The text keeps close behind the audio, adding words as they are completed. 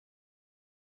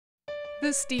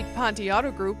The Steet Ponte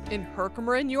Auto Group in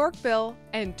Herkimer and Yorkville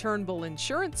and Turnbull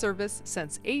Insurance Service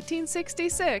since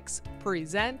 1866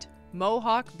 present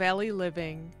Mohawk Valley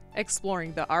Living,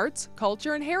 exploring the arts,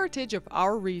 culture, and heritage of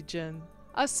our region.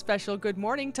 A special good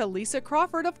morning to Lisa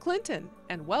Crawford of Clinton,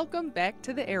 and welcome back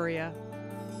to the area.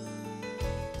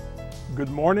 Good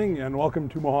morning and welcome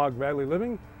to Mohawk Valley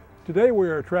Living. Today we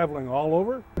are traveling all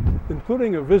over,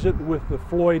 including a visit with the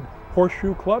Floyd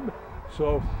Horseshoe Club,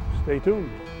 so stay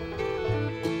tuned.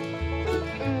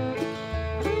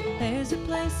 There's a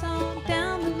place on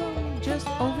down the road, just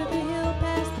over the hill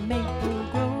past the maple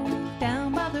grove.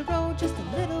 Down by the road just a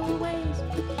little ways,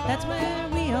 that's where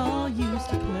we all used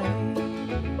to play.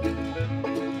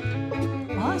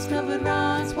 Moss-covered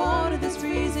rods, water that's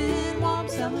freezing, warm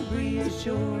summer breeze, it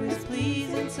sure is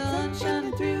pleasing. Sun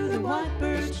shining through the white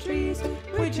birch trees,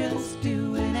 we're just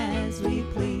doing as we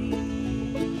please.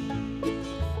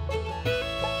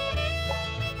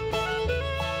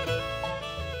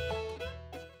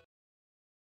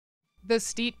 The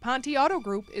Steet Ponte Auto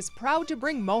Group is proud to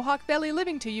bring Mohawk Valley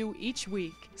Living to you each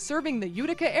week, serving the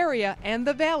Utica area and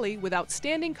the Valley with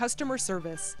outstanding customer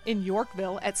service. In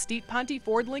Yorkville at Steet Ponte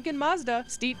Ford Lincoln Mazda,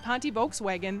 Steet Ponte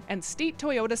Volkswagen, and Steet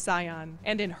Toyota Scion.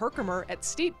 And in Herkimer at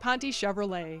Steet Ponte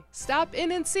Chevrolet. Stop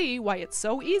in and see why it's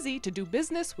so easy to do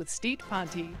business with Steet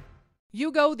Ponte. You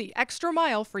go the extra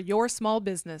mile for your small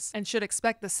business and should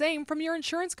expect the same from your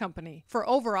insurance company. For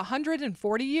over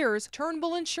 140 years,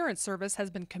 Turnbull Insurance Service has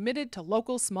been committed to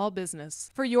local small business.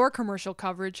 For your commercial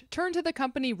coverage, turn to the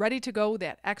company ready to go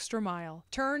that extra mile.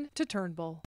 Turn to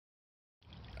Turnbull.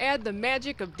 Add the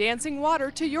magic of dancing water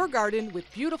to your garden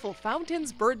with beautiful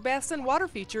fountains, bird baths, and water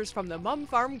features from the Mum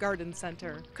Farm Garden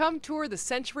Center. Come tour the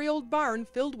century-old barn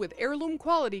filled with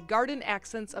heirloom-quality garden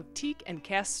accents of teak and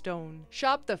cast stone.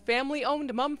 Shop the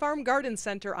family-owned Mum Farm Garden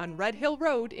Center on Red Hill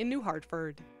Road in New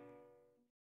Hartford.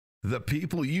 The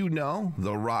people you know,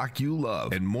 the rock you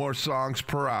love, and more songs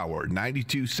per hour.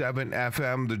 92.7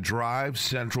 FM The Drive,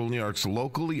 Central New York's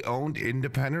locally owned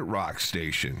independent rock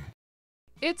station.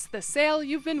 It's the sale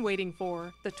you've been waiting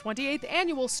for, the 28th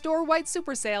annual store-wide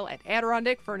super sale at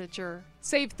Adirondack Furniture.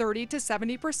 Save 30 to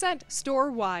 70%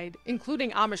 store-wide,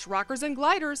 including Amish rockers and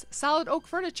gliders, solid oak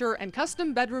furniture, and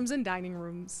custom bedrooms and dining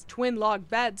rooms. Twin log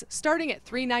beds starting at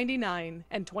 $399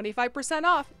 and 25%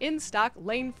 off in-stock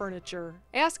Lane furniture.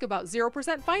 Ask about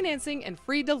 0% financing and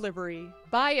free delivery.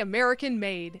 Buy American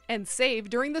made and save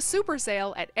during the super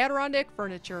sale at Adirondack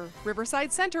Furniture,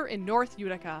 Riverside Center in North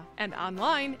Utica, and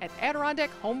online at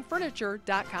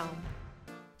AdirondackHomeFurniture.com.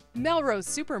 Melrose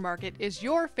Supermarket is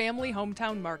your family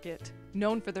hometown market,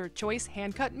 known for their choice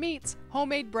hand-cut meats,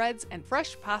 homemade breads, and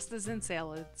fresh pastas and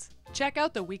salads. Check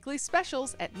out the weekly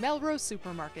specials at Melrose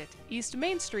Supermarket, East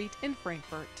Main Street in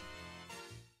Frankfort.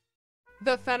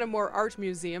 The Fenimore Art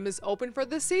Museum is open for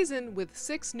the season with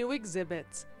 6 new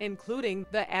exhibits, including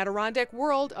the Adirondack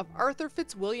World of Arthur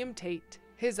Fitzwilliam Tate.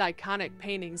 His iconic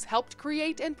paintings helped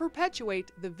create and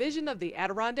perpetuate the vision of the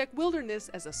Adirondack wilderness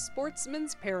as a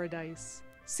sportsman's paradise.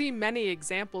 See many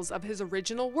examples of his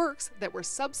original works that were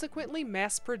subsequently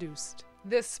mass-produced.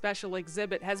 This special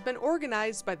exhibit has been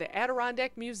organized by the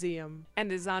Adirondack Museum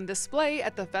and is on display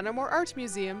at the Fenimore Art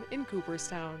Museum in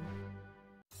Cooperstown.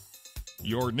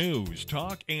 Your news,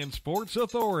 talk, and sports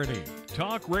authority.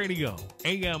 Talk Radio,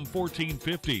 AM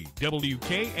 1450,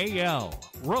 WKAL,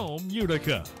 Rome,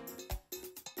 Utica.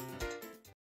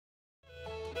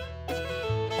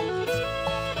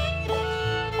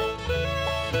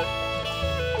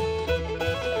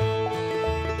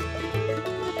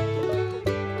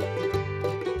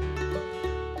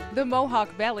 The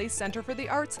Mohawk Valley Center for the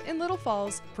Arts in Little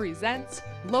Falls presents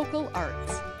Local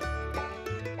Arts.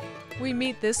 We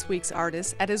meet this week's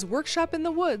artist at his workshop in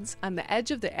the woods on the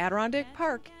edge of the Adirondack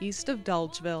Park east of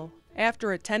Dulgeville.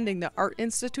 After attending the Art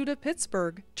Institute of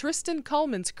Pittsburgh, Tristan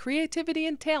Coleman's creativity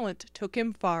and talent took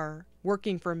him far,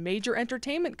 working for major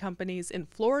entertainment companies in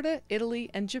Florida, Italy,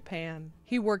 and Japan.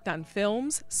 He worked on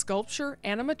films, sculpture,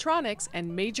 animatronics,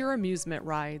 and major amusement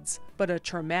rides. But a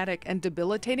traumatic and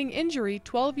debilitating injury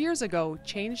 12 years ago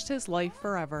changed his life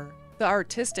forever. The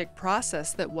artistic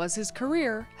process that was his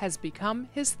career has become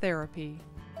his therapy.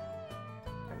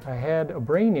 I had a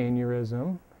brain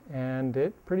aneurysm, and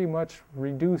it pretty much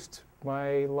reduced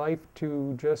my life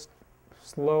to just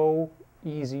slow,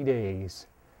 easy days.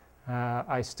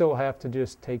 I still have to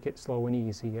just take it slow and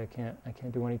easy. I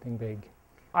can't do anything big.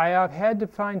 I have had to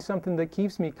find something that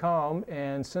keeps me calm,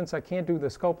 and since I can't do the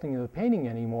sculpting and the painting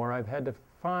anymore, I've had to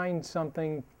find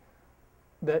something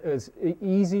that is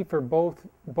easy for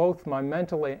both my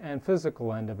mental and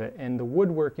physical end of it, and the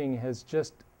woodworking has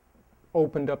just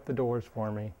opened up the doors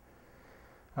for me.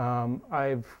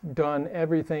 I've done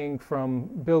everything from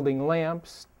building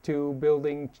lamps to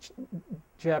building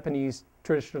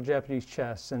traditional Japanese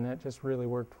chests, and that just really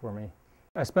worked for me.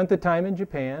 I spent the time in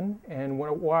Japan, and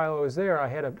while I was there, I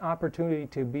had an opportunity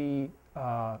to be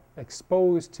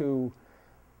exposed to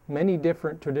many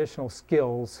different traditional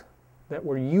skills that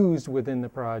were used within the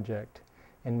project.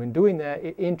 And when doing that,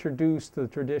 it introduced the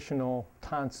traditional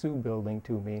tansu building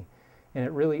to me, and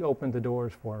it really opened the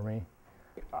doors for me.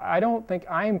 I don't think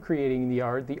I'm creating the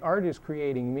art is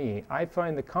creating me. I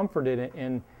find the comfort in it,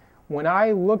 and when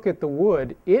I look at the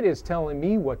wood, it is telling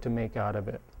me what to make out of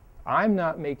it. I'm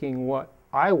not making what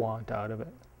I want out of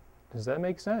it. Does that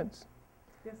make sense?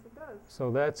 Yes, it does.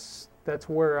 So that's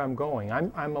where I'm going.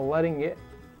 I'm letting it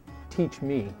teach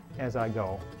me as I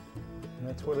go. And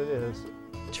that's what it is.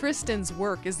 Tristan's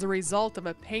work is the result of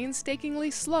a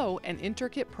painstakingly slow and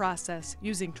intricate process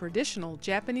using traditional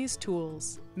Japanese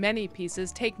tools. Many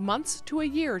pieces take months to a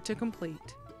year to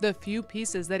complete. The few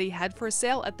pieces that he had for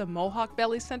sale at the Mohawk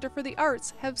Valley Center for the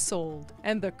Arts have sold,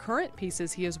 and the current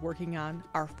pieces he is working on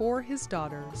are for his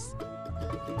daughters.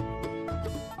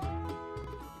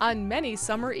 On many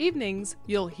summer evenings,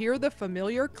 you'll hear the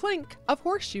familiar clink of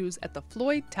horseshoes at the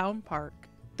Floyd Town Park.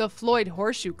 The Floyd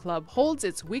Horseshoe Club holds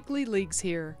its weekly leagues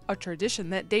here, a tradition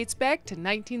that dates back to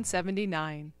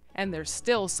 1979. And there's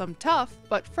still some tough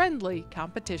but friendly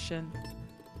competition.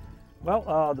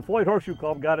 Well, the Floyd Horseshoe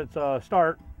Club got its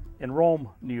start in Rome,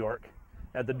 New York,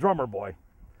 at the Drummer Boy.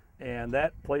 And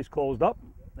that place closed up,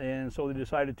 and so they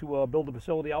decided to build a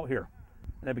facility out here.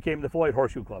 And it became the Floyd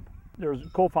Horseshoe Club. There's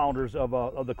co-founders of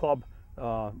the club,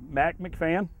 Mac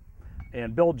McFan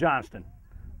and Bill Johnston.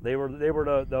 They were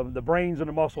the brains and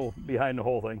the muscle behind the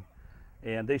whole thing,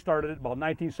 and they started it about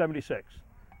 1976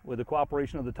 with the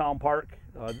cooperation of the town park.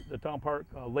 The town park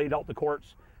laid out the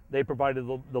courts. They provided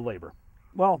the labor.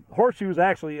 Well, horseshoes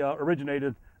actually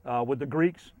originated with the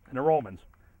Greeks and the Romans,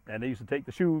 and they used to take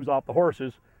the shoes off the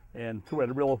horses and threw at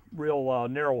a real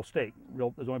narrow stake.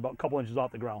 There's only about a couple inches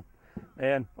off the ground,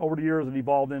 and over the years it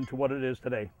evolved into what it is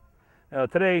today.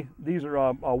 Today these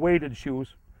are weighted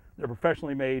shoes. They're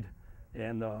professionally made.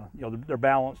 And they're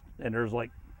balanced, and there's got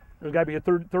to be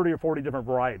 30 or 40 different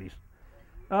varieties.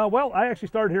 Well, I actually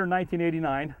started here in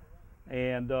 1989,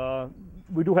 and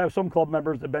we do have some club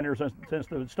members that have been here since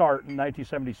the start in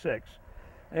 1976.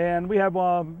 And we have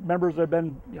members that have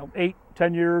been 8,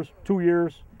 10 years, 2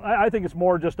 years. I think it's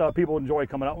more just people enjoy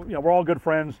coming out. We're all good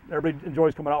friends. Everybody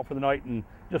enjoys coming out for the night and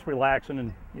just relaxing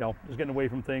and just getting away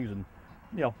from things. And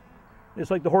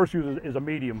it's like the horseshoes is a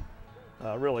medium,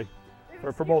 really.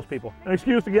 For most people. An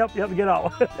excuse to get up, you have to get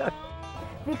out.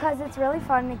 Because it's really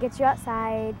fun, it gets you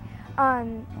outside,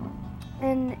 and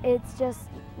it's just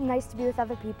nice to be with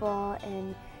other people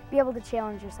and be able to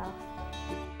challenge yourself.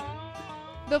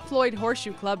 The Floyd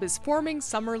Horseshoe Club is forming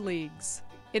summer leagues.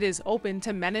 It is open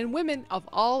to men and women of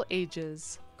all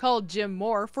ages. Call Jim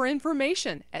Moore for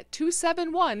information at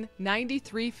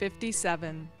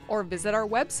 271-9357 or visit our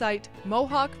website,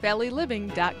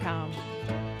 mohawkvalleyliving.com.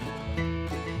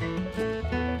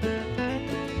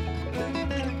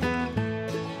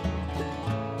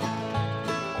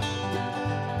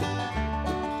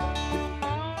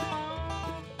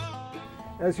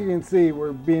 As you can see,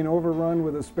 we're being overrun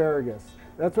with asparagus.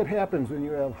 That's what happens when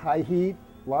you have high heat,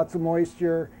 lots of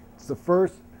moisture. It's the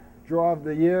first draw of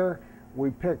the year. We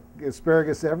pick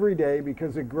asparagus every day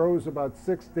because it grows about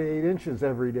 6 to 8 inches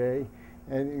every day.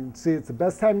 And you can see it's the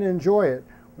best time to enjoy it.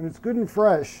 When it's good and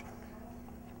fresh,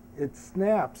 it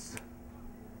snaps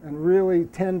and really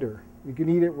tender. You can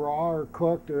eat it raw or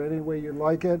cooked or any way you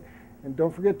like it. And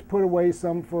don't forget to put away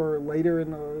some for later in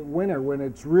the winter when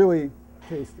it's really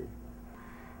tasty.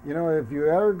 If you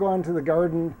ever gone to the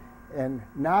garden and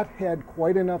not had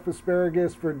quite enough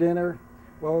asparagus for dinner,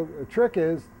 well, the trick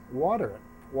is water it.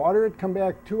 Water it, come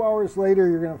back 2 hours later,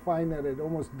 you're going to find that it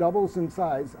almost doubles in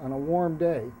size on a warm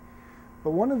day.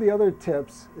 But one of the other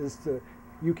tips is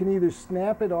you can either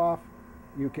snap it off,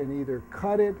 you can either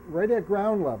cut it right at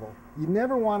ground level. You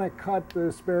never want to cut the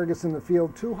asparagus in the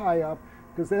field too high up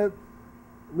because that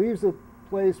leaves a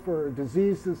place for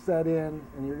disease to set in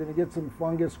and you're going to get some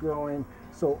fungus growing.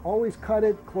 So always cut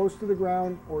it close to the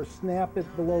ground or snap it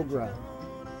below ground.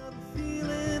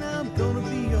 I'm gonna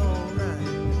be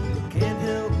alright. Can't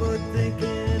help but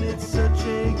thinking it's such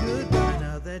a good day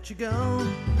now that you're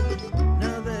gone.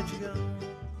 Now that you're gone.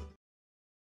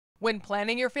 When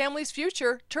planning your family's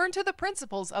future, turn to the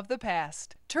principles of the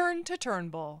past. Turn to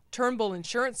Turnbull. Turnbull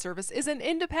Insurance Service is an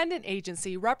independent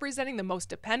agency representing the most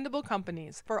dependable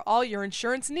companies for all your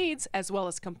insurance needs, as well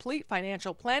as complete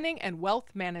financial planning and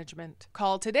wealth management.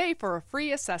 Call today for a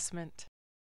free assessment.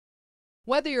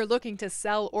 Whether you're looking to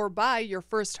sell or buy your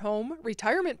first home,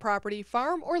 retirement property,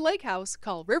 farm, or lake house,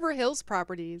 call River Hills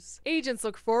Properties. Agents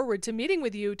look forward to meeting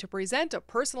with you to present a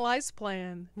personalized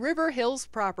plan. River Hills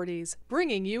Properties,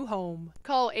 bringing you home.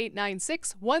 Call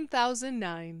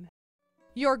 896-1009.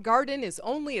 Your garden is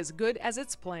only as good as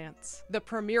its plants. The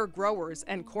premier growers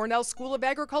and Cornell School of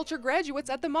Agriculture graduates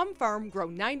at the Mum Farm grow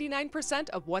 99%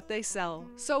 of what they sell.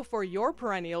 So for your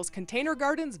perennials, container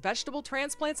gardens, vegetable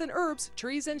transplants and herbs,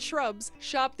 trees and shrubs,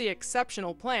 shop the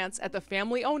exceptional plants at the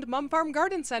family-owned Mum Farm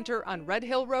Garden Center on Red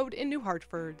Hill Road in New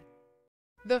Hartford.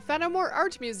 The Fenimore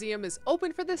Art Museum is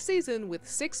open for the season with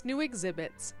 6 new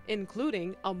exhibits,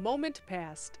 including A Moment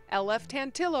Past. L.F.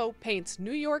 Tantillo paints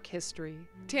New York history.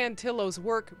 Tantillo's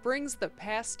work brings the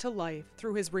past to life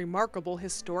through his remarkable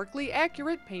historically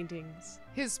accurate paintings.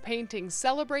 His paintings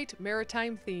celebrate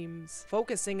maritime themes,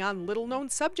 focusing on little-known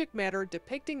subject matter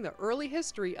depicting the early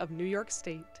history of New York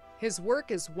State. His work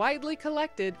is widely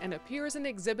collected and appears in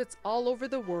exhibits all over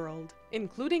the world,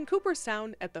 including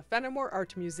Cooperstown at the Fenimore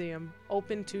Art Museum,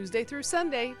 open Tuesday through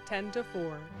Sunday, 10 to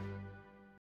 4.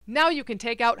 Now you can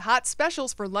take out hot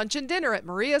specials for lunch and dinner at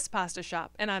Maria's Pasta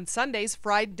Shop, and on Sundays,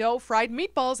 fried dough, fried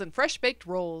meatballs, and fresh-baked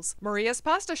rolls. Maria's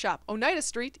Pasta Shop, Oneida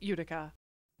Street, Utica.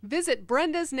 Visit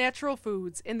Brenda's Natural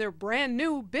Foods in their brand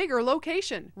new, bigger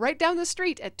location, right down the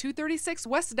street at 236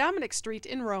 West Dominic Street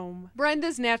in Rome.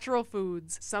 Brenda's Natural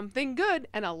Foods, something good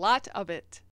and a lot of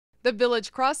it. The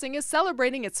Village Crossing is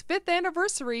celebrating its 5th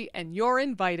anniversary and you're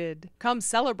invited. Come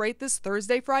celebrate this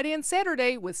Thursday, Friday, and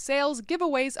Saturday with sales,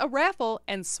 giveaways, a raffle,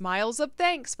 and smiles of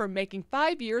thanks for making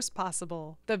 5 years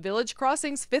possible. The Village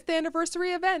Crossing's 5th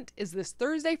anniversary event is this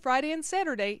Thursday, Friday, and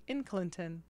Saturday in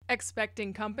Clinton.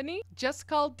 Expecting company? Just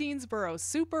call Deansboro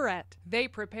Superette. They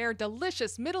prepare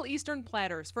delicious Middle Eastern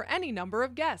platters for any number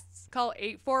of guests. Call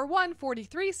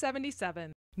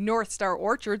 841-4377. North Star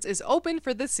Orchards is open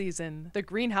for the season. The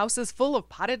greenhouse is full of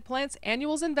potted plants,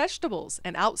 annuals, and vegetables,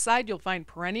 and outside you'll find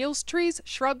perennials, trees,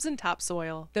 shrubs, and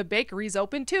topsoil. The bakery's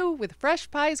open too, with fresh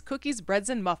pies, cookies, breads,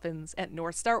 and muffins at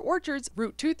North Star Orchards,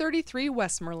 Route 233,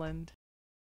 Westmoreland.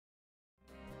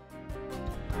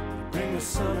 Bring the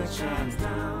sun that shines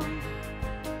down.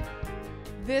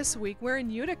 This week we're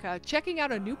in Utica, checking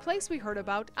out a new place we heard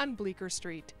about on Bleecker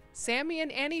Street, Sammy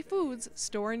and Annie Foods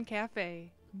Store and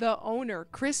Cafe. The owner,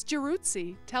 Chris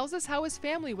Geruzzi, tells us how his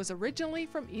family was originally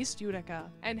from East Utica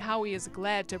and how he is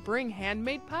glad to bring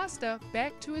handmade pasta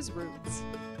back to his roots.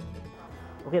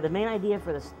 Okay, the main idea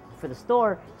for the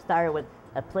store started with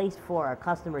a place for our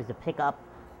customers to pick up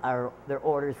their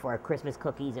orders for our Christmas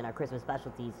cookies and our Christmas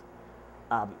specialties.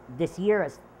 This year, I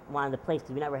wanted a place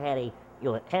because we never had a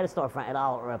storefront at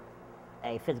all or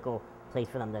a physical place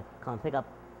for them to come and pick up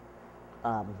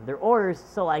their orders.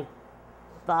 So I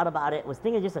thought about it, was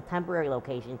thinking just a temporary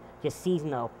location, just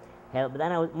seasonal. But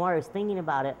then I was thinking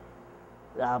about it.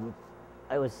 I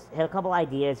had a couple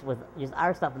ideas with just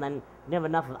our stuff, and then we didn't have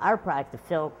enough of our products to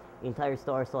fill the entire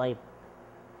store. So I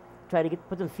tried to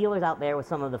put some feelers out there with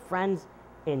some of the friends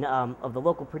of the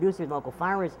local producers and local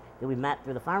farmers that we met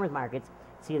through the farmers markets,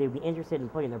 see if they'd be interested in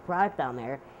putting their product down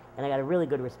there, and I got a really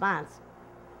good response.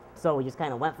 So we just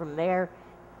kind of went from there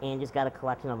and just got a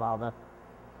collection of all the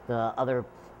other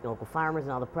local farmers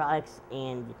and all the products,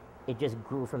 and it just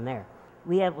grew from there.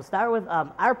 We'll start with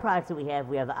our products that we have.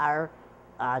 We have our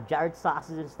jarred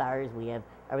sauces and starters. We have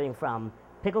everything from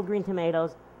pickled green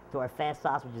tomatoes to our fast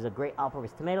sauce, which is a great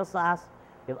all-purpose tomato sauce.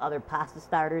 We have other pasta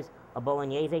starters, a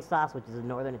bolognese sauce, which is a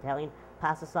northern Italian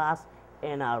pasta sauce,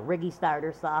 and a Riggi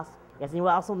starter sauce. Yes, and we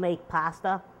also make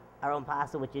pasta, our own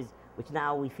pasta, which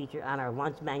now we feature on our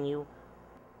lunch menu.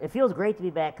 It feels great to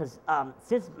be back because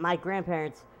since my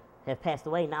grandparents have passed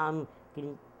away, now I'm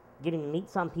getting to meet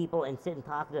some people and sit and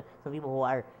talk to some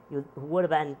people who would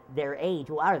have been their age,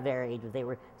 who are their age if they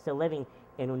were still living,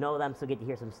 and who know them, so get to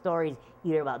hear some stories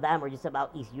either about them or just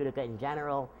about East Utica in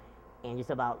general, and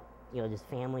just about just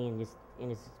family, and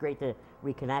it's great to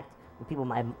reconnect with people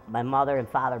my mother and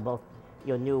father both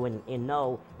knew and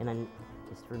know, and then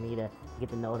just for me to get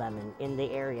to know them in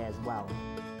the area as well.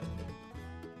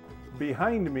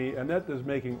 Behind me, Annette is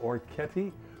making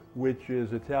orchetti, which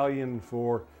is Italian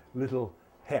for little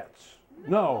hats.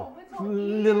 No,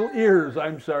 little ears.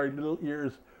 I'm sorry, little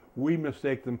ears. We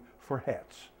mistake them for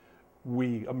hats.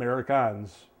 We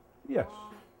Americans, yes,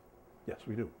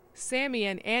 we do. Sammy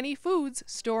and Annie Foods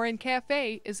Store and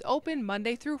Cafe is open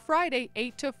Monday through Friday,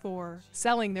 8 to 4,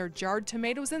 selling their jarred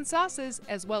tomatoes and sauces,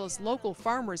 as well as local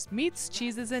farmers' meats,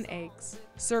 cheeses, and eggs.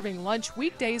 Serving lunch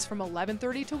weekdays from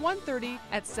 11:30 to 1:30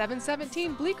 at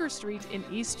 717 Bleecker Street in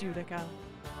East Utica.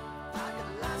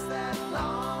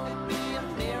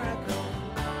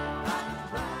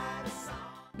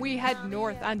 We head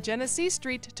north on Genesee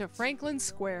Street to Franklin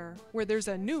Square, where there's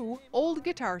a new old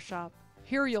guitar shop.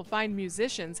 Here you'll find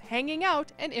musicians hanging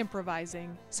out and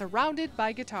improvising, surrounded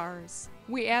by guitars.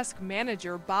 We ask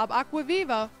manager Bob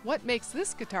Acquaviva what makes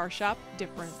this guitar shop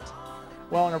different.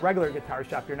 Well, in a regular guitar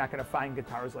shop, you're not going to find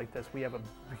guitars like this. We have a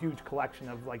huge collection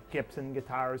of like Gibson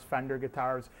guitars, Fender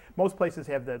guitars. Most places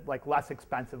have the like less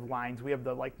expensive lines. We have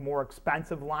the like more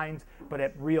expensive lines, but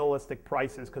at realistic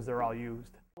prices because they're all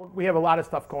used. We have a lot of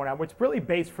stuff going on, which is really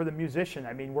based for the musician.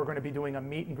 I mean, we're going to be doing a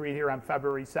meet and greet here on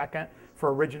February 2nd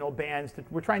for original bands.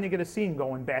 We're trying to get a scene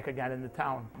going back again in the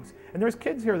town. And there's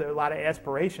kids here that have a lot of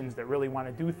aspirations that really want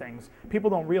to do things. People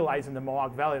don't realize in the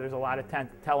Mohawk Valley there's a lot of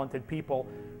talented people.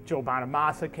 Joe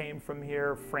Bonamassa came from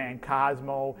here, Fran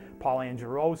Cosmo, Paul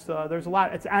Angerosa. There's a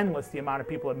lot, it's endless the amount of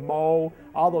people at Mo.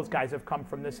 All those guys have come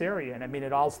from this area. And I mean,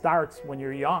 it all starts when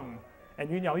you're young.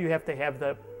 And you know, you have to have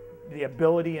the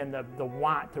ability and the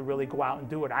want to really go out and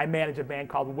do it. I manage a band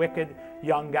called Wicked,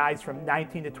 young guys from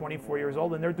 19 to 24 years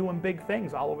old, and they're doing big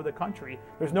things all over the country.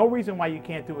 There's no reason why you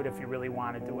can't do it if you really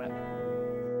want to do it.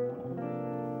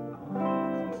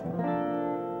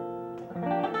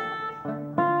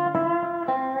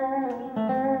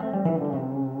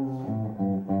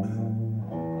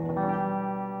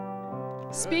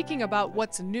 Speaking about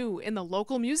what's new in the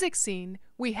local music scene,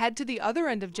 we head to the other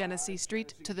end of Genesee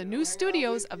Street to the new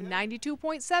studios of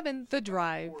 92.7 The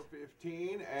Drive.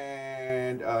 4:15,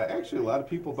 and actually a lot of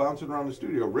people bouncing around the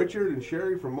studio. Richard and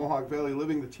Sherry from Mohawk Valley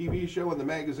Living, the TV show and the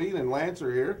magazine, and Lance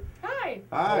are here. Hi.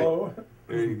 Hi. Hello.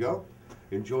 There you go.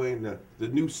 Enjoying the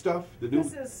new stuff.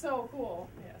 This is so cool.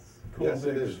 Yes. Cool. Yes,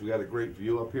 it is. We got a great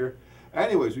view up here.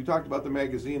 Anyways, we talked about the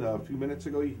magazine a few minutes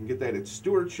ago. You can get that at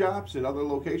Stewart Shops and other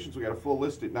locations. We got a full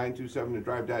list at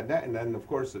 927thedrive.net. And then, of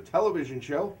course, the television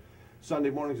show, Sunday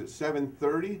mornings at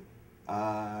 7:30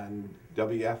 on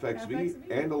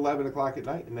WFXV and 11 o'clock at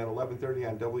night, and then 11:30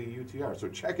 on WUTR. So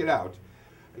check it out.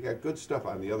 I got good stuff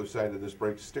on the other side of this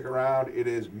break. Stick around. It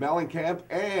is Mellencamp,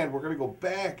 and we're going to go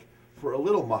back for a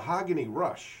little Mahogany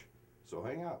Rush. So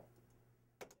hang out.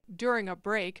 During a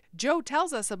break, Joe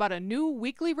tells us about a new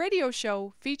weekly radio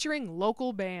show featuring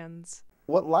local bands.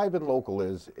 What Live and Local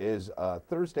is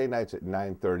Thursday nights at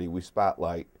 9:30, we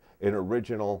spotlight an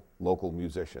original local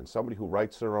musician, somebody who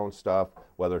writes their own stuff,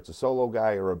 whether it's a solo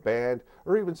guy or a band,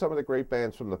 or even some of the great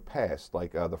bands from the past,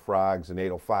 like the Frogs and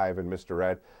 805 and Mr.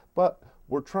 Ed. But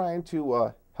we're trying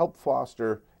to help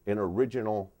foster an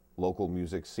original local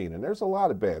music scene. And there's a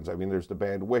lot of bands. I mean, there's the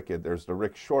band Wicked, there's the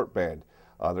Rick Short Band,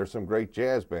 there's some great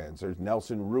jazz bands. There's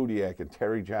Nelson Rudiak and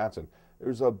Terry Johnson.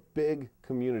 There's a big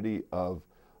community of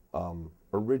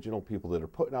original people that are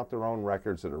putting out their own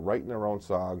records, that are writing their own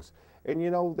songs. And you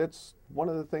know, that's one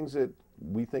of the things that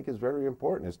we think is very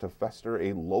important, is to fester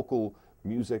a local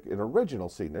music and original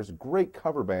scene. There's great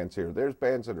cover bands here. There's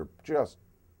bands that are just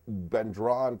been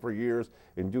drawn for years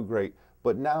and do great.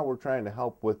 But now we're trying to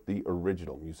help with the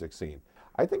original music scene.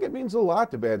 I think it means a lot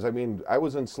to bands. I mean, I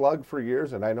was in Slug for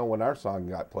years, and I know when our song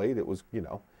got played, it was, you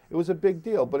know, it was a big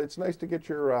deal. But it's nice to get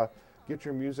your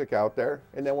music out there.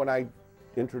 And then when I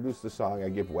introduce the song, I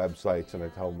give websites and I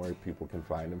tell them where people can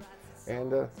find them.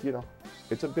 And you know,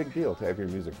 it's a big deal to have your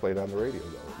music played on the radio,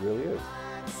 though. It really is.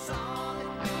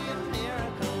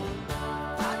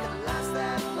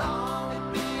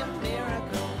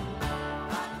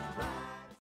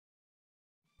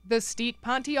 The Steet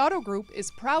Ponte Auto Group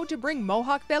is proud to bring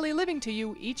Mohawk Valley Living to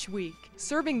you each week,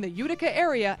 serving the Utica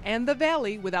area and the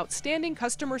Valley with outstanding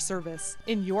customer service.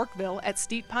 In Yorkville at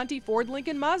Steet Ponte Ford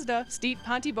Lincoln Mazda, Steet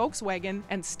Ponte Volkswagen,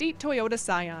 and Steet Toyota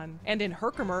Scion. And in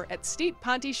Herkimer at Steet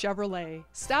Ponte Chevrolet.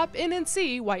 Stop in and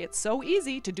see why it's so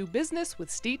easy to do business with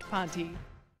Steet Ponte.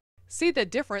 See the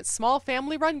difference small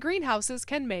family-run greenhouses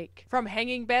can make. From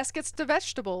hanging baskets to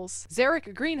vegetables,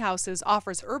 Zarek Greenhouses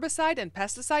offers herbicide and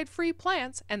pesticide-free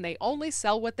plants, and they only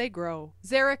sell what they grow.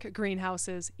 Zarek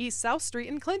Greenhouses, East South Street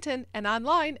in Clinton, and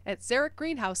online at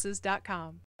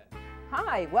zarekgreenhouses.com.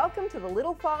 Hi, welcome to the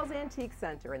Little Falls Antique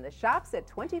Center in the shops at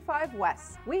 25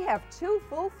 West. We have 2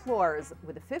 full floors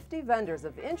with 50 vendors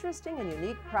of interesting and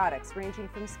unique products ranging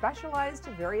from specialized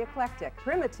to very eclectic,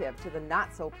 primitive to the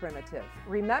not so primitive.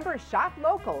 Remember, shop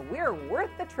local, we're worth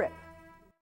the trip.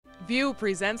 View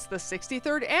presents the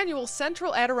 63rd Annual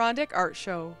Central Adirondack Art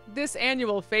Show. This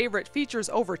annual favorite features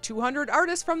over 200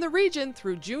 artists from the region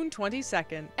through June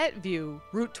 22nd at View,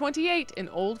 Route 28 in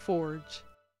Old Forge.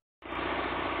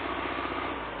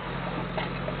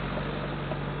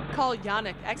 Call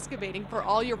Yannick Excavating for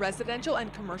all your residential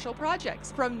and commercial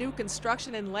projects, from new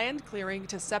construction and land clearing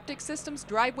to septic systems,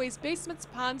 driveways, basements,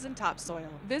 ponds, and topsoil.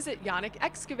 Visit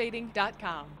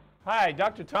yannickexcavating.com. Hi,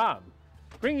 Dr. Tom.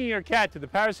 Bringing your cat to the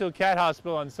Paris Hill Cat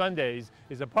Hospital on Sundays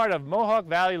is a part of Mohawk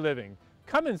Valley living.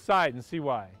 Come inside and see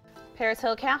why. Paris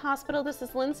Hill Cat Hospital, this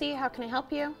is Lindsay. How can I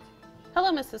help you?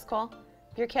 Hello, Mrs. Cole.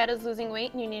 If your cat is losing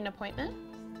weight and you need an appointment,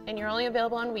 and you're only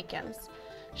available on weekends.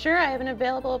 Sure, I have an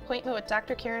available appointment with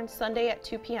Dr. Karen Sunday at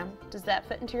 2 p.m. Does that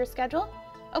fit into your schedule?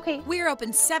 Okay. We're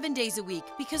open 7 days a week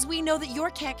because we know that your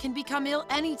cat can become ill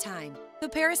anytime. The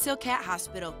Paris Hill Cat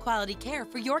Hospital, quality care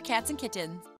for your cats and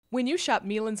kittens. When you shop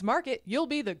Meelan's Market, you'll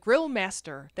be the grill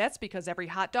master. That's because every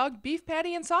hot dog, beef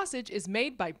patty, and sausage is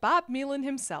made by Bob Meelan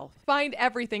himself. Find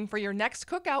everything for your next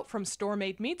cookout, from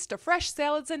store-made meats to fresh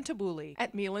salads and tabbouleh,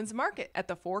 at Meelan's Market at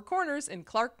the Four Corners in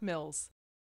Clark Mills.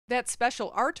 That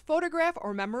special art, photograph,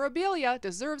 or memorabilia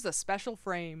deserves a special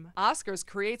frame. Oscars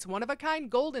creates one-of-a-kind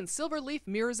gold and silver leaf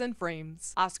mirrors and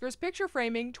frames. Oscars Picture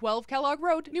Framing, 12 Kellogg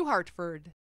Road, New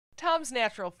Hartford. Tom's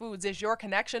Natural Foods is your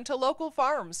connection to local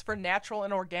farms for natural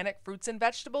and organic fruits and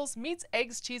vegetables, meats,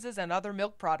 eggs, cheeses, and other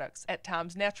milk products. At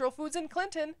Tom's Natural Foods in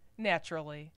Clinton,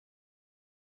 naturally.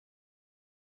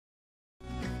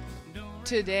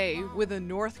 Today, with the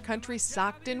North Country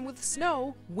socked in with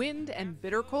snow, wind, and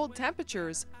bitter cold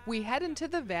temperatures, we head into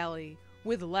the valley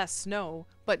with less snow,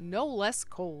 but no less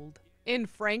cold. In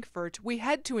Frankfort, we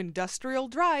head to Industrial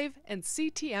Drive and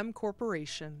CTM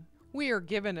Corporation. We are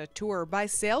given a tour by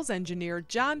sales engineer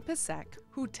John Pisek,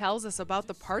 who tells us about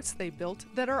the parts they built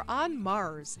that are on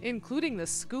Mars, including the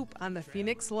scoop on the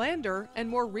Phoenix lander and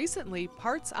more recently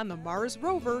parts on the Mars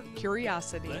rover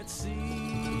Curiosity. Let's see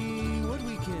what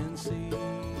we can see.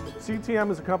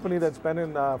 CTM is a company that's been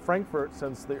in Frankfurt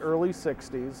since the early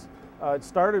 60s. It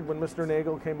started when Mr.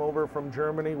 Nagel came over from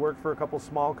Germany, worked for a couple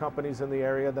small companies in the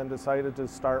area, then decided to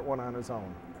start one on his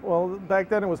own. Well, back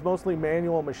then it was mostly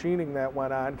manual machining that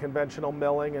went on, conventional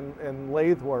milling and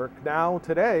lathe work. Now,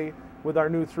 today, with our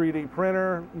new 3D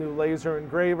printer, new laser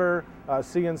engraver,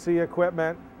 CNC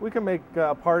equipment, we can make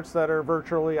parts that are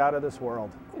virtually out of this world.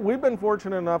 We've been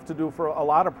fortunate enough to do for a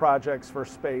lot of projects for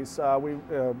space. We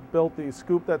built the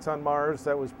scoop that's on Mars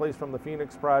that was placed from the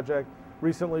Phoenix project.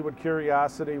 Recently with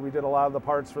Curiosity, we did a lot of the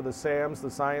parts for the SAMS,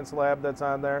 the science lab that's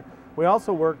on there. We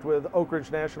also worked with Oak Ridge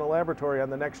National Laboratory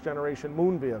on the next generation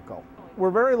moon vehicle.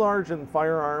 We're very large in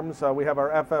firearms. We have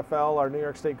our FFL, our New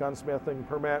York State gunsmithing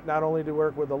permit. Not only do we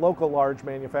work with the local large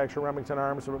manufacturer, Remington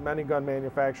Arms, but many gun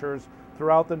manufacturers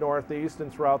throughout the Northeast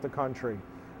and throughout the country.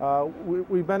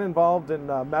 We've been involved in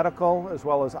medical as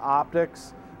well as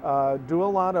optics. Do a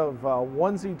lot of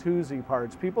onesie-twosie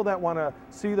parts, people that want to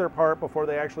see their part before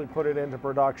they actually put it into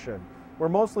production. We're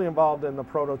mostly involved in the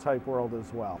prototype world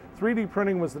as well. 3D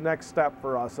printing was the next step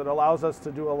for us. It allows us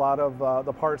to do a lot of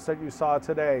the parts that you saw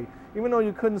today, even though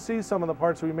you couldn't see some of the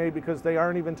parts we made because they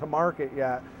aren't even to market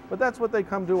yet. But that's what they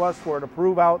come to us for, to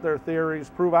prove out their theories,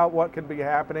 prove out what can be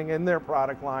happening in their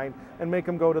product line, and make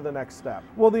them go to the next step.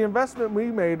 Well, the investment we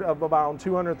made of about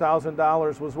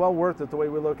 $200,000 was well worth it the way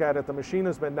we look at it. The machine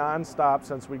has been nonstop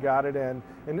since we got it in,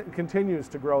 and it continues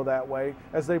to grow that way.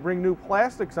 As they bring new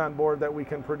plastics on board that we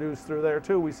can produce through there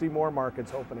too, we see more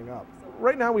markets opening up.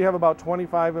 Right now we have about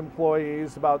 25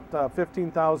 employees, about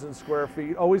 15,000 square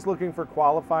feet, always looking for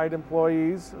qualified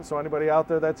employees. So anybody out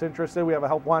there that's interested, we have a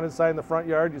help wanted sign in the front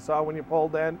yard you saw when you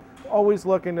pulled in. Always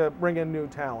looking to bring in new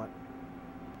talent.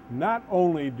 Not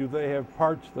only do they have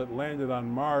parts that landed on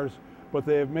Mars, but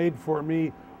they have made for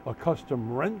me a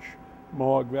custom wrench,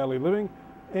 Mohawk Valley Living,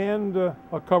 and a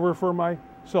cover for my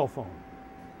cell phone.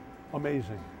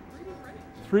 Amazing.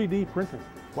 3D printing.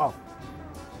 Wow.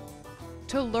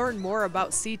 To learn more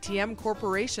about CTM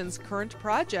Corporation's current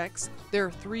projects, their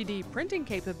 3D printing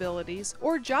capabilities,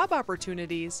 or job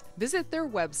opportunities, visit their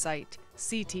website,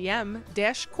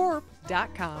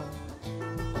 ctm-corp.com.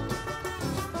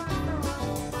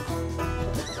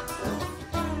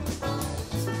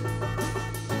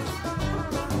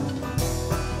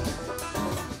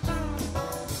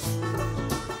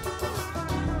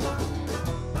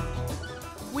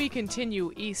 We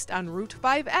continue east on Route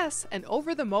 5S and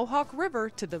over the Mohawk River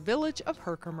to the village of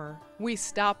Herkimer. We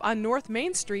stop on North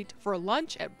Main Street for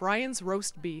lunch at Brian's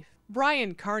Roast Beef.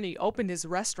 Brian Carney opened his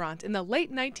restaurant in the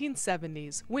late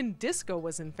 1970s when disco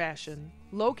was in fashion,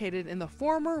 located in the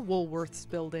former Woolworths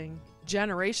building.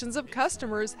 Generations of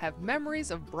customers have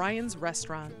memories of Brian's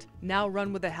restaurant, now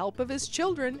run with the help of his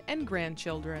children and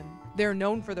grandchildren. They're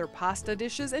known for their pasta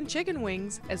dishes and chicken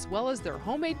wings, as well as their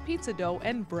homemade pizza dough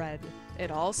and bread.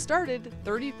 It all started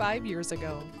 35 years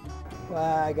ago. Well,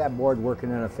 I got bored working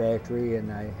in a factory,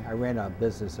 and I ran a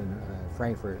business in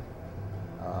Frankfurt,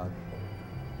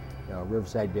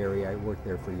 Riverside Dairy. I worked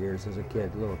there for years as a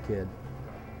kid, little kid.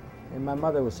 And my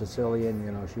mother was Sicilian,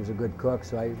 she was a good cook,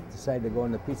 so I decided to go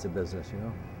in the pizza business,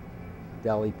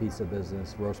 deli pizza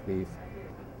business, roast beef.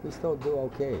 we still do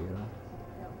okay, you know.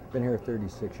 Been here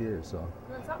 36 years, so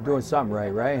doing something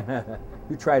right, right?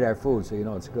 You tried our food, so you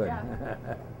know it's good.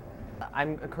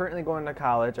 I'm currently going to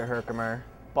college at Herkimer,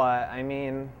 but I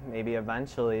mean, maybe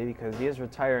eventually, because he is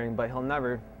retiring, but he'll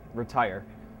never retire.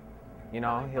 You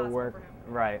know, he'll work,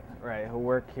 right, he'll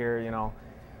work here, you know,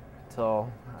 till,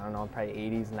 I don't know, probably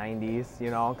 80s, 90s,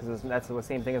 you know, because that's the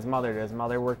same thing as Mother did. His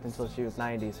mother worked until she was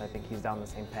 90, so I think he's down the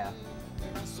same path.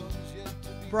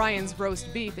 Brian's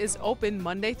Roast Beef is open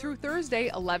Monday through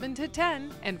Thursday, 11 to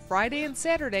 10, and Friday and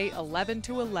Saturday, 11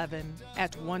 to 11,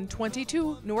 at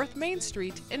 122 North Main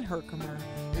Street in Herkimer.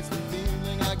 It's the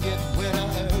feeling I get when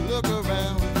I look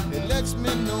around. It lets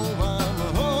me know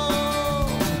I'm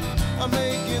home. I'm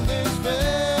making this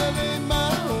valley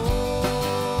my home.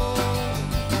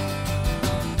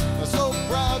 I'm so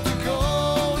proud to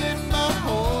call it my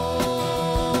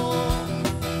home.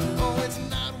 Oh, it's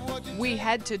not what you We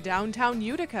head to downtown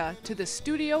Utica to the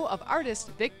studio of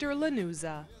artist Victor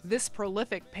Lanuza. This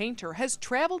prolific painter has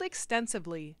traveled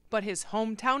extensively, but his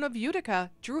hometown of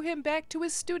Utica drew him back to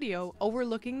his studio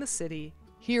overlooking the city.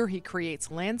 Here he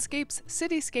creates landscapes,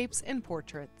 cityscapes, and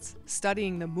portraits,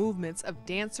 studying the movements of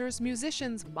dancers,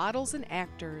 musicians, models, and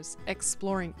actors,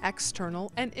 exploring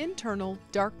external and internal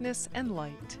darkness and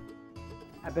light.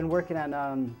 I've been working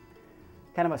on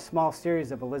kind of a small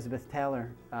series of Elizabeth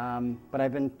Taylor, but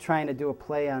I've been trying to do a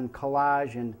play on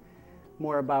collage and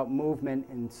more about movement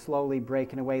and slowly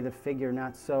breaking away the figure,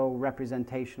 not so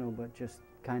representational, but just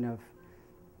kind of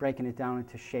breaking it down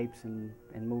into shapes and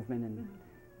movement and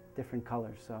different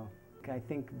colors. So I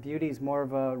think beauty is more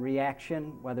of a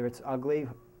reaction, whether it's ugly,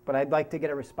 but I'd like to get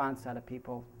a response out of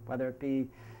people, whether it be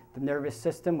the nervous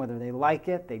system, whether they like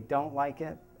it, they don't like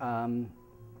it.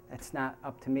 It's not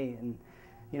up to me. And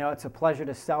you know, it's a pleasure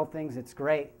to sell things. It's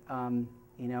great. You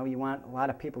know, you want a lot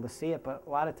of people to see it, but a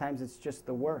lot of times it's just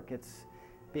the work. It's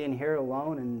being here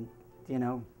alone and, you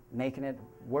know, making it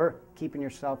work, keeping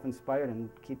yourself inspired and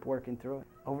keep working through it.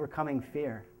 Overcoming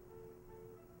fear,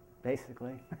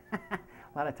 basically. A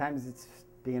lot of times it's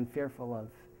being fearful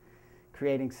of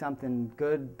creating something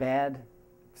good, bad.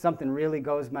 If something really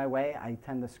goes my way, I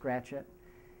tend to scratch it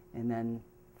and then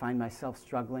find myself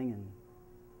struggling and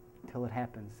until it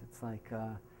happens. It's like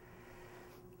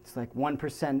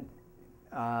 1%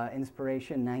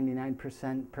 inspiration,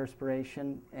 99%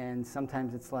 perspiration, and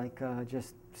sometimes it's like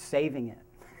just saving it,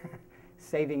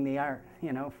 saving the art,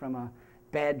 you know, from a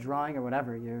bad drawing or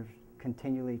whatever. You're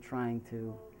continually trying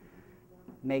to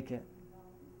make it.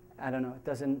 I don't know, it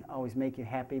doesn't always make you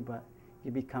happy, but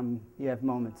you have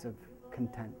moments of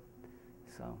content.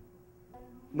 So,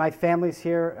 my family's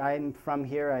here, I'm from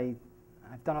here. I've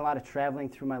done a lot of traveling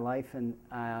through my life, and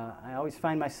I always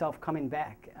find myself coming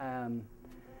back.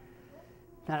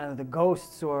 Kind of the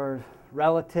ghosts or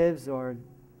relatives or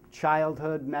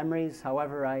childhood memories,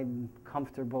 however I'm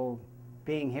comfortable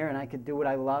being here and I could do what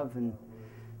I love. And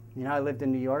you know, I lived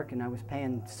in New York and I was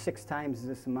paying 6 times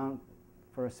this amount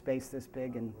for a space this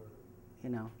big, and you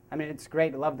know, I mean, it's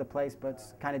great, I love the place, but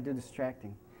it's kind of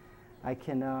distracting. I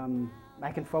can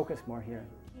focus more here.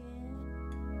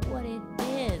 What it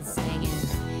is, hanging